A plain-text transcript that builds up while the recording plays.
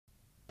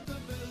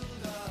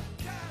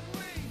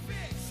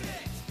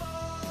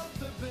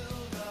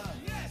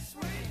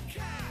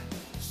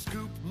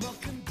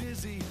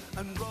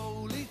and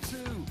Rolly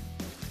too.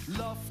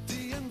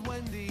 Lofty and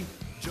Wendy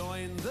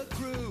join the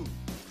crew.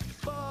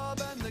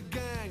 Bob and the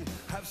gang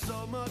have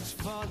so much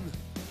fun.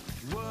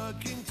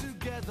 Working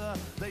together,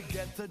 they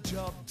get the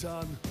job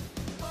done.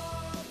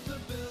 Bob the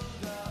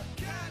Builder,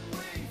 can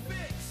we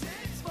fix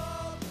it?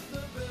 Bob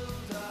the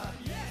Builder,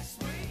 yes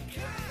we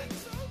can.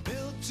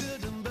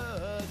 Pilchard and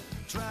Bird,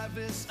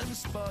 Travis and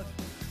Spud,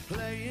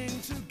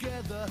 playing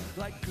together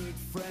like good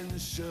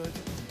friends should.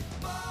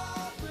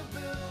 Bob the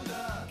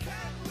Builder,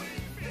 can we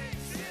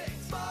fix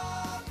it?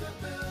 Bob the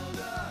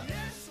Builder,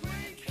 yes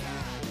we can.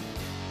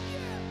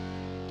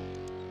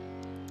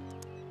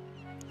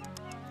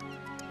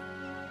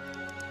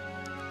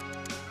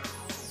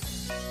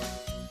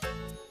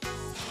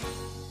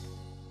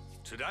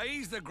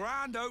 Today's the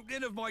grand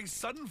opening of my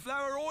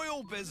sunflower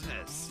oil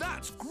business.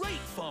 That's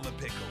great, Farmer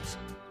Pickles.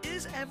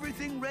 Is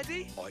everything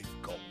ready?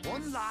 I've got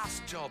one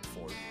last job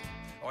for you.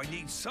 I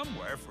need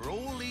somewhere for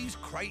all these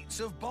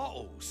crates of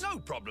bottles. No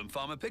problem,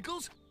 Farmer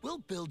Pickles. We'll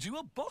build you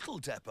a bottle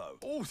depot.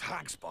 Oh,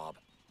 thanks, Bob.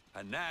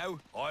 And now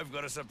I've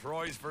got a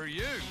surprise for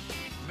you.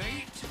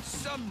 Meet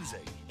Sumsy.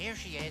 Here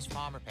she is,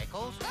 Farmer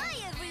Pickles. Hi,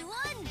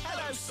 everyone.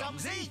 Hello,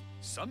 Sumsy.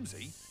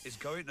 Sumsy is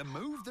going to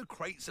move the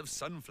crates of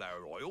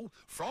sunflower oil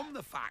from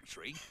the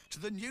factory to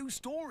the new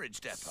storage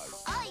depot.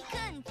 I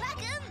can pack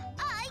 'em.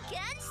 I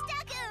can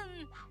stack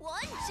 'em.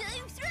 1,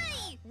 2,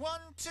 3.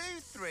 1, 2,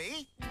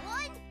 3.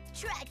 1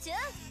 tractor,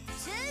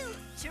 2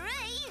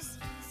 trees,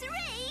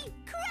 3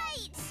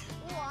 crates.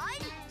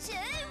 1, 2,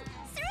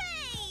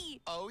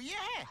 3. Oh,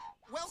 yeah.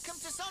 Welcome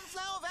to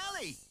Sunflower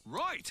Valley.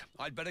 Right,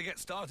 I'd better get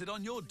started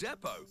on your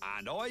depot.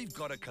 And I've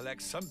got to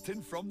collect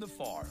something from the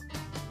farm.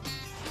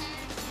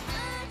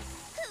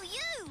 Who are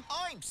you?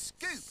 I'm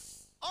Scoop.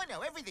 I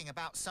know everything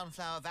about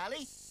Sunflower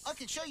Valley. I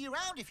can show you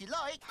around if you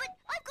like. But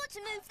I've got to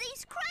move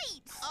these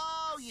crates.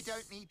 Oh, you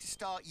don't need to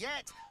start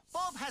yet.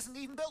 Bob hasn't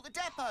even built the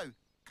depot.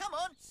 Come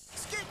on,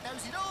 Scoop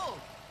knows it all.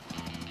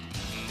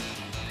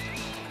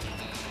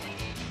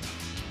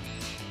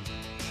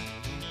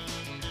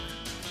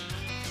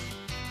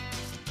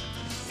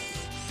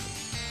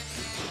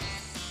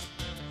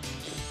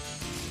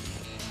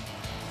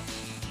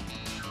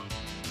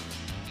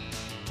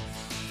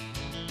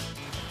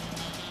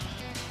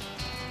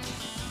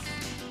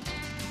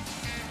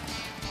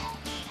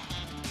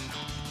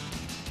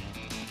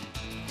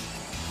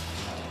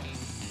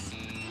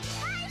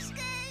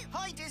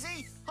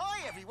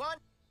 Everyone,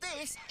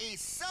 this is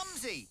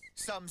Sumsy.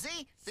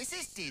 Sumsy, this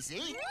is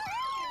Dizzy.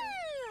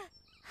 Woo!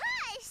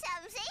 Hi,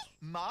 Sumsy.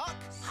 Mark.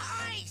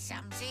 Hi,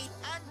 Sumsy.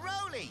 And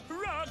Rolly.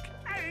 Rock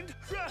and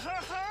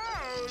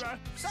roll.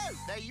 So,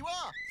 there you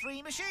are.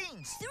 3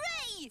 machines.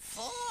 3.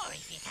 4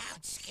 if you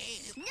count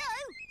Scoop. No,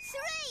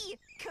 3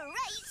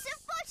 crates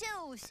of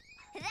bottles.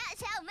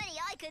 That's how many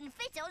I can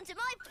fit onto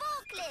my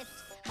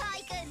forklift.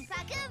 I can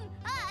pack 'em.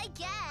 I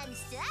can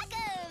stack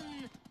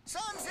 'em.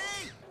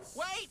 Sumsy,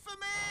 wait for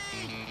me.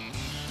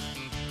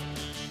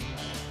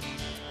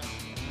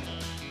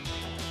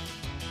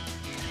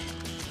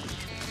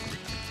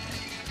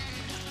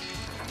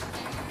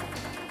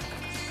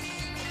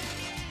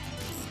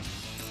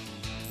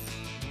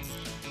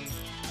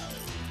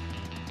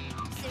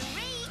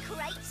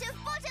 Crates of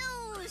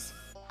bottles!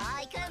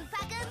 I can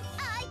pack 'em,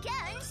 I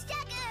can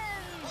stack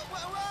 'em!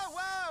 Whoa,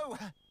 whoa,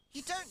 whoa!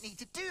 You don't need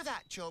to do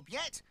that job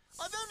yet.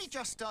 I've only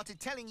just started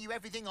telling you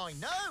everything I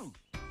know.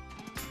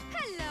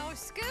 Hello,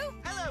 Scoop.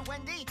 Hello,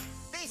 Wendy.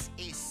 This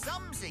is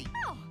Sumsy.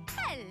 Oh,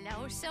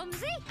 hello,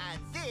 Sumsy.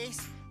 And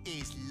this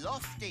is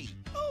Lofty.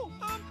 Oh,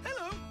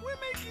 hello. We're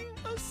making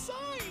a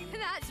sign.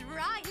 That's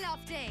right,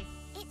 Lofty.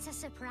 It's a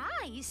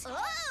surprise.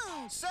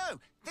 Oh! So,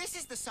 this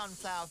is the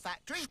sunflower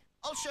factory.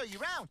 I'll show you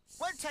round.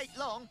 Won't take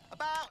long,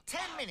 about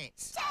 10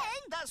 minutes. 10?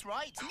 That's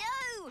right.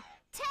 No!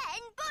 10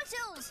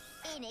 bottles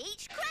in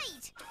each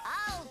crate.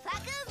 I'll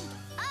pack 'em,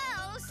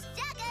 I'll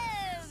stack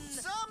 'em.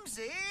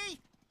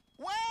 Sumsy,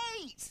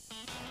 wait!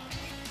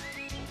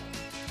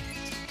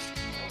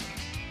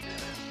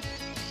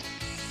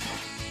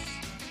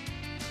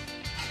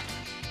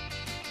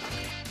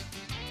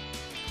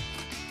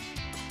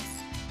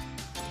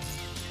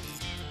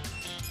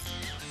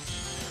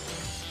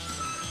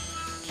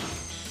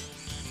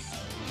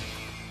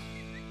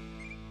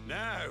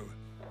 Now,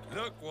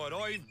 look what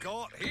I've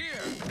got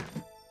here.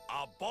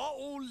 A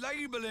bottle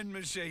labelling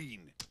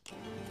machine.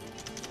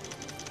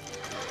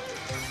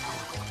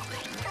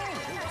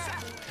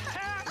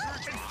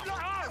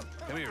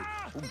 Come here.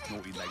 Oh,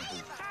 naughty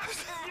label.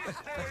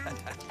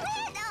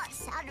 We're not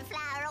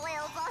sunflower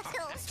oil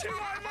bottles. Do I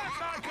look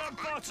like a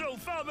bottle,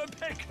 Farmer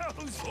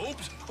Pickles?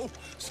 Oops. Oh,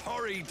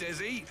 sorry,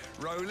 Dizzy.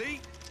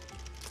 Rolly.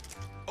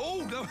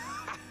 Oh, no.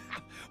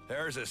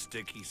 There's a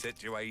sticky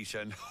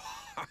situation.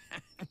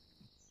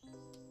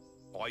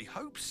 I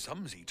hope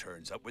Sumsy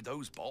turns up with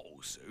those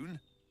bottles soon.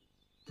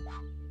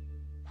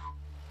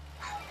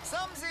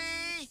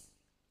 Sumsy!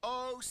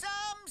 Oh,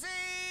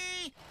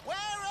 Sumsy! Where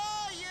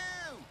are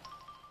you?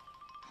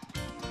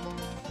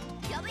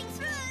 Coming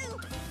through.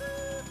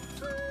 Boop,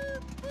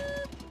 boop,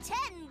 boop.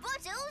 10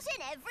 bottles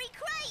in every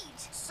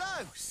crate.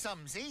 So,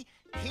 Sumsy,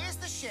 Here's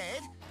the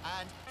shed,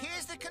 and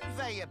here's the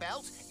conveyor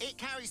belt. It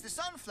carries the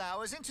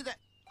sunflowers into the...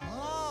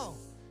 Oh,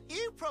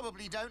 you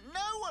probably don't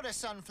know what a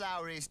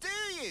sunflower is, do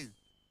you?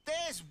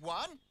 There's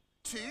 1,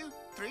 2,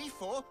 3,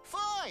 4,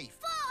 5. 5!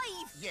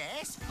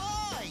 Yes,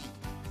 5.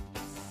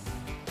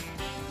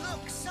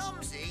 Look,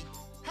 Sumsy,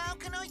 how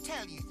can I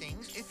tell you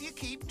things if you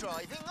keep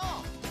driving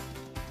off?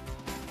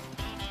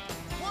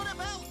 What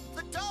about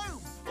the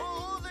dome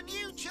or the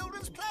new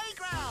children's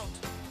playground?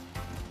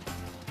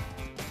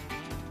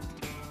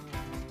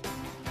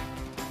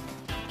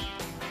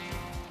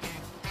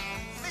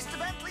 Mr.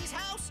 Bentley's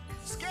house?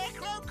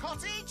 Scarecrow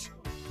Cottage?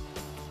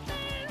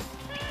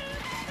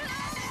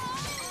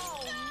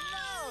 Oh,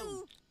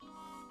 no!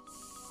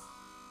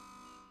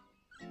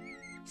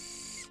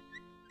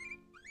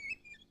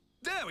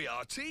 There we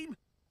are, team.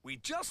 We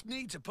just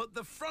need to put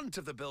the front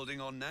of the building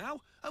on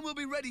now, and we'll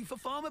be ready for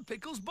Farmer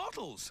Pickle's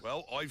bottles.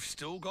 Well, I've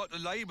still got to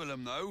label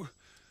them, though.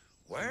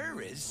 Where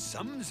is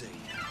Sumsy?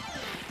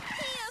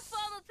 Here,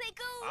 Farmer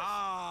Pickles!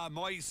 Ah,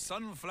 my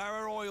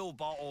sunflower oil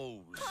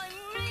bottles. I'm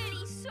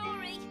really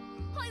sorry.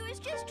 I was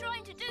just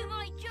trying to do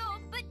my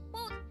job, but,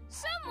 well,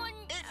 someone...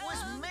 It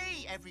was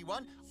me,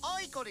 everyone.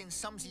 I got in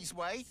Sumsy's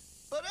way,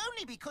 but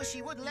only because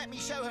she wouldn't let me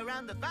show her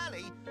around the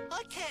valley.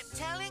 I kept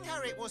telling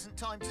her it wasn't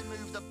time to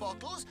move the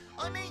bottles.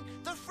 I mean,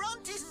 the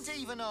front isn't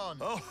even on.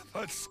 Oh,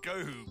 but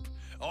Scoop,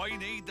 I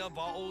need the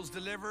bottles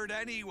delivered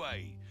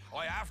anyway.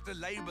 I have to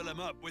label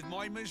them up with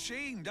my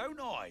machine, don't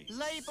I?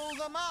 Label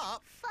them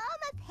up?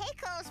 Farmer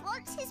Pickles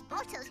wants his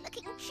bottles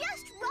looking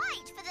just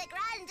right for the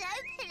grand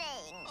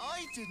opening.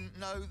 I didn't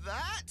know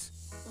that.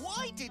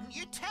 Why didn't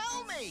you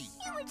tell me?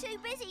 You were too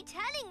busy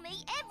telling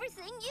me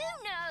everything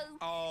you know.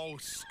 Oh,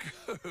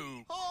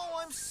 Scoop. Oh,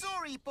 I'm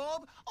sorry,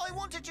 Bob. I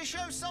wanted to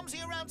show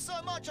Sumsy around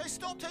so much I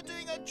stopped her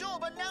doing her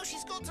job, and now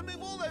she's got to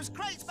move all those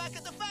crates back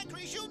at the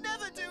factory. She'll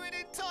never do it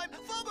in time.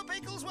 Farmer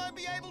Pickles won't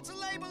be able to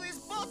label his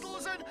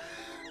bottles, and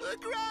the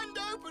grand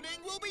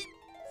opening will be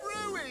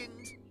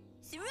ruined.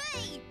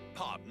 3!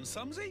 Pardon,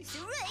 Sumsy?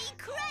 3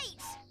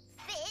 crates!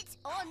 Fit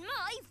on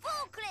my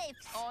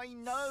forklift! I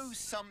know,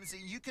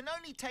 Sumsy. You can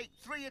only take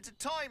 3 at a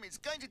time. It's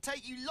going to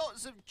take you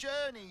lots of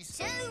journeys.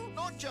 2!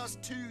 Not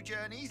just 2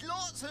 journeys,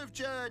 lots of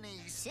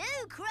journeys.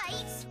 2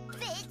 crates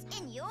fit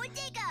in your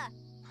digger.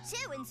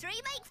 2 and 3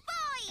 make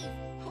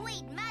 5.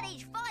 We'd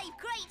manage 5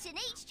 crates in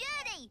each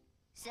journey,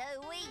 so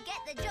we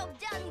get the job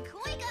done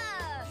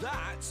quicker.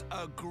 That's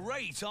a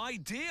great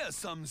idea,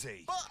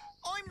 Sumsy. But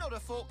I'm not a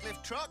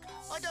forklift truck.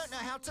 I don't know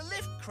how to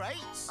lift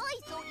crates. I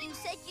thought you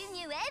said you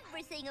knew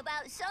everything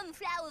about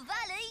Sunflower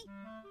Valley.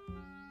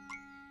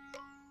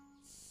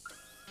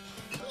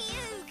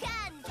 You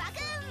can pack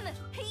 'em.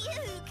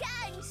 You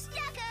can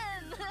stack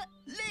 'em.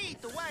 Lead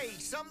the way,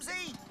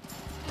 Sumsy.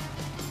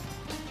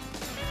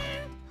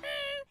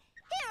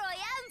 Here I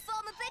am,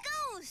 Farmer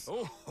Pickles.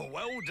 Oh,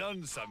 well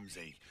done,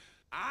 Sumsy.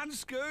 And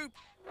Scoop,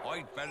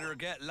 I'd better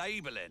get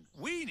labelling.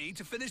 We need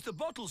to finish the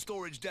bottle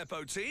storage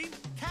depot, team.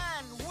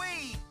 Can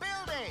we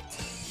build it?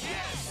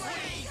 Yes,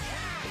 we can!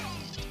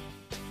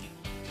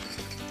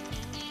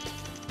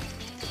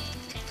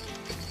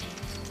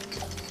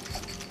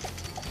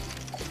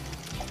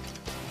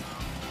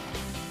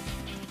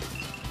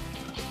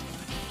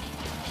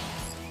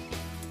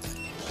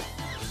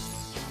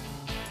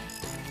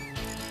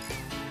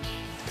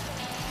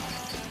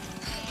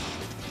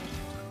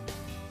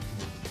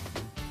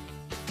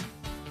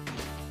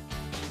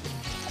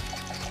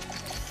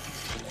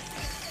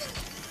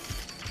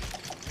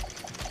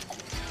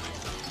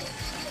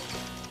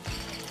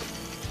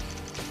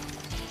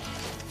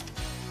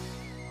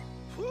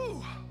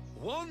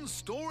 One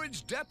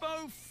storage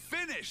depot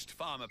finished,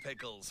 Farmer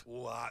Pickles.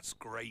 Oh, that's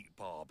great,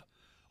 Bob.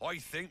 I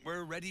think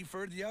we're ready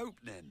for the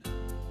opening.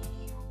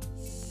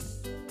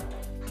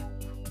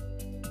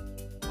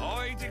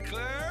 I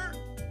declare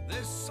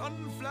this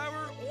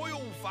sunflower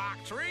oil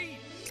factory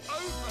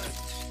open.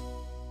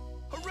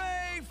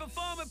 Hooray for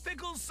Farmer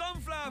Pickles'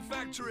 sunflower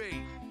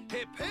factory.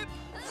 Hip, hip,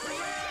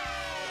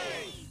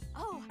 hooray!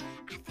 Oh,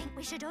 I think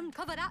we should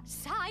uncover that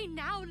sign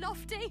now,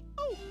 Lofty.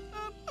 Oh,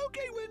 OK,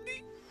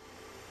 Wendy.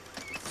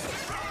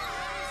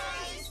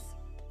 Surprise!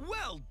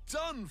 Well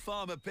done,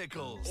 Farmer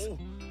Pickles. Oh,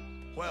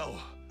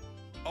 well,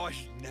 I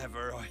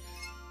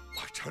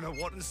don't know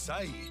what to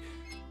say.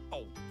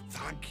 Oh,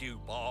 thank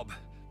you, Bob.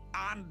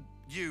 And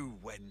you,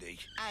 Wendy.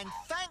 And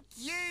thank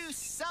you,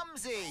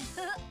 Sumsy.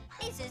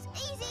 It's as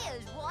easy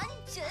as 1,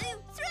 2,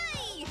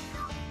 3.